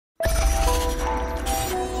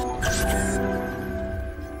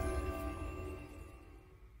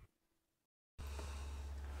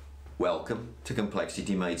Welcome to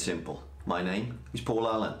Complexity Made Simple. My name is Paul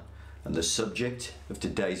Allen, and the subject of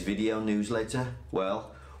today's video newsletter, well,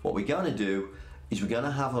 what we're going to do is we're going to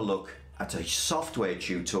have a look at a software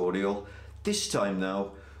tutorial, this time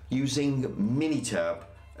though using Minitab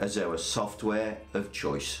as our software of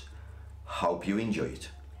choice. Hope you enjoy it.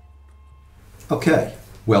 Okay,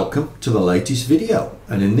 welcome to the latest video,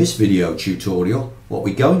 and in this video tutorial what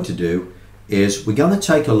we're going to do is we're going to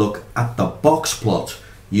take a look at the Boxplot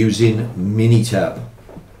using Minitab.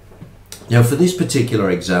 Now for this particular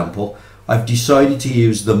example I've decided to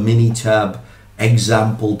use the Minitab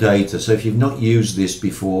example data. So if you've not used this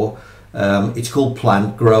before, it's called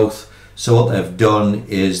plant growth. So what they've done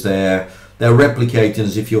is they're replicating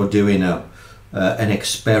as if you're doing an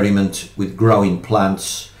experiment with growing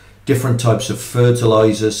plants, different types of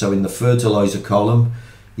fertilizer. So in the fertilizer column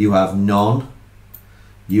you have none,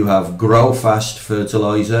 you have grow fast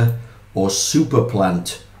fertilizer, or super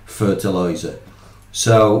plant fertilizer.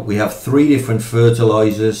 So we have three different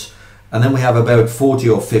fertilizers, and then we have about 40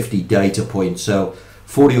 or 50 data points, so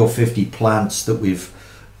 40 or 50 plants that we've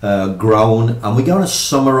grown, and we're going to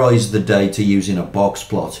summarize the data using a box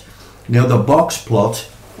plot. Now the box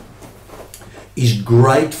plot is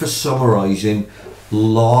great for summarizing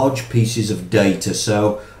large pieces of data,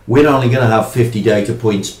 so we're only going to have 50 data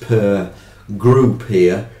points per group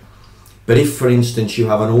here. But if, for instance, you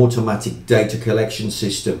have an automatic data collection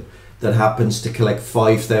system that happens to collect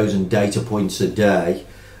 5,000 data points a day,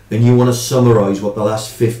 and you want to summarize what the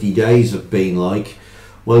last 50 days have been like,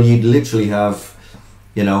 well, you'd literally have,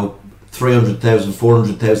 300,000,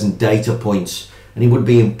 400,000 data points, and it would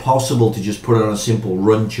be impossible to just put it on a simple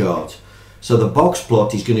run chart. So the box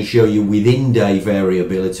plot is going to show you within day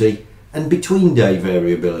variability and between day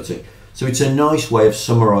variability. So it's a nice way of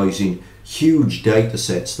summarizing huge data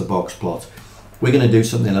sets, the box plot. We're going to do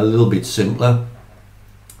something a little bit simpler.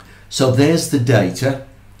 So there's the data.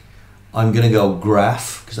 I'm going to go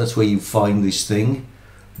graph, because that's where you find this thing,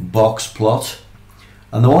 box plot,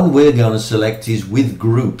 and the one we're going to select is with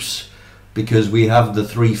groups, because we have the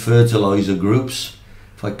three fertilizer groups.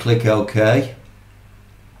 If I click OK,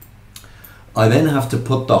 I then have to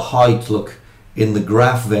put the height, look, in the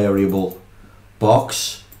graph variable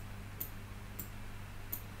box.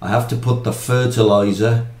 I have to put the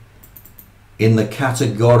fertilizer in the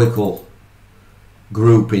categorical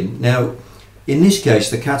grouping. Now, in this case,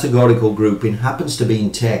 the categorical grouping happens to be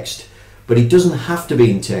in text, but it doesn't have to be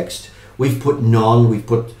in text. We've put none, we've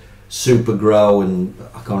put super grow, and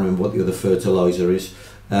I can't remember what the other fertilizer is.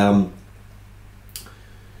 But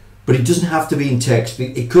it doesn't have to be in text.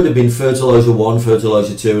 It could have been fertilizer 1,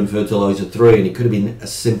 fertilizer 2, and fertilizer 3, and it could have been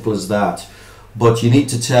as simple as that. But you need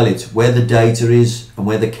to tell it where the data is and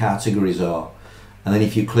where the categories are. And then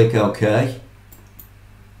if you click OK, let's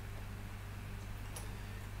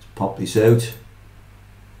pop this out,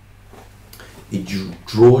 it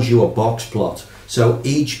draws you a box plot. So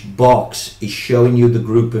each box is showing you the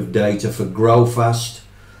group of data for grow fast,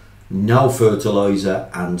 no fertilizer,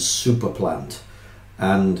 and super plant.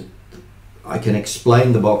 And I can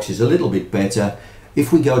explain the boxes a little bit better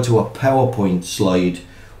if we go to a PowerPoint slide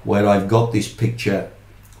where I've got this picture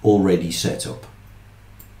already set up.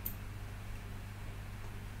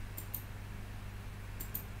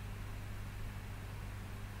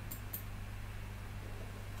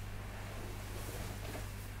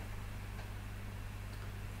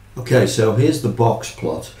 Okay, so here's the box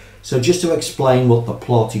plot. So just to explain what the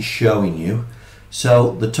plot is showing you,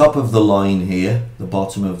 so the top of the line here, the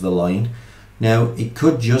bottom of the line, now it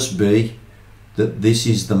could just be that this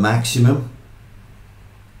is the maximum,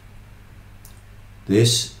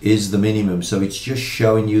 this is the minimum, so it's just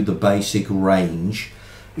showing you the basic range.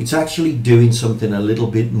 It's actually doing something a little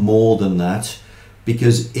bit more than that,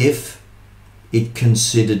 because if it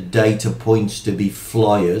considered data points to be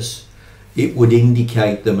flyers, it would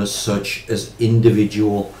indicate them as such, as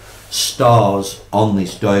individual stars on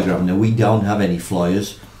this diagram. Now we don't have any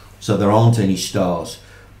flyers, so there aren't any stars,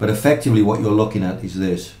 but effectively what you're looking at is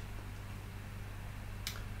this.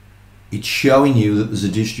 It's showing you that there's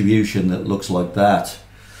a distribution that looks like that,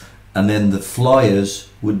 and then the flyers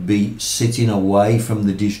would be sitting away from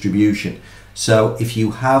the distribution. So if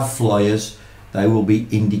you have flyers, they will be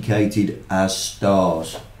indicated as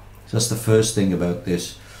stars. So that's the first thing about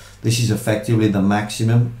this. This is effectively the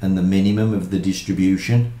maximum and the minimum of the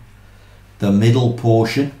distribution. The middle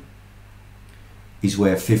portion is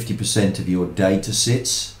where 50% of your data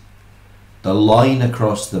sits. The line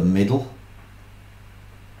across the middle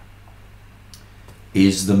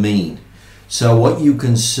is the mean. So what you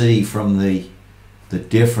can see from the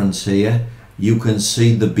difference here, you can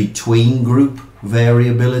see the between group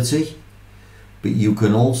variability, but you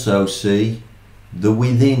can also see the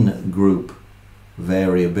within group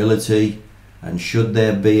variability, and should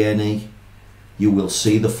there be any, you will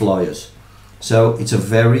see the flyers. So it's a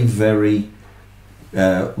very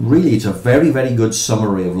good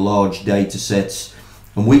summary of large data sets,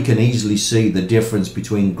 and we can easily see the difference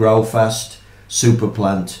between grow fast,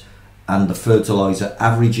 superplant and the fertilizer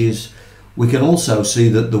averages. We can also see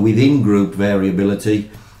that the within group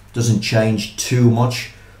variability doesn't change too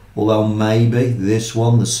much, although maybe this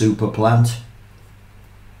one, the superplant,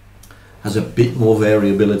 has a bit more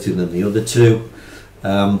variability than the other two,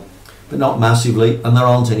 but not massively, and there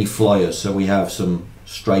aren't any flyers, so we have some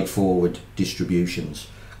straightforward distributions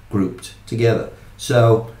grouped together.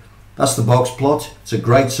 So that's the box plot. It's a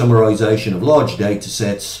great summarization of large data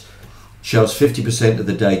sets, shows 50% of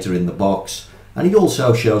the data in the box, and it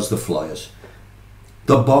also shows the flyers.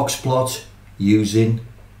 The box plot using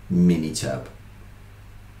Minitab.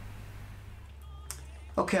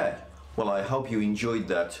 Okay, well, I hope you enjoyed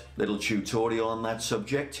that little tutorial on that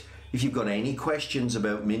subject. If you've got any questions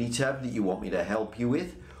about Minitab that you want me to help you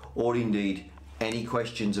with, or indeed any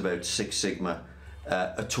questions about Six Sigma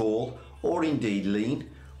at all, or indeed Lean,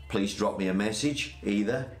 please drop me a message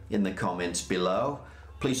either in the comments below.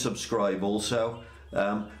 Please subscribe also,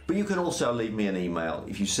 but you can also leave me an email.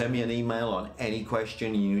 If you send me an email on any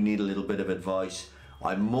question and you need a little bit of advice,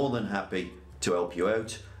 I'm more than happy to help you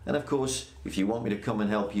out. And of course, if you want me to come and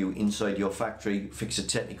help you inside your factory fix a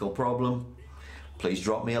technical problem, please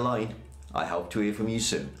drop me a line. I hope to hear from you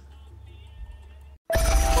soon.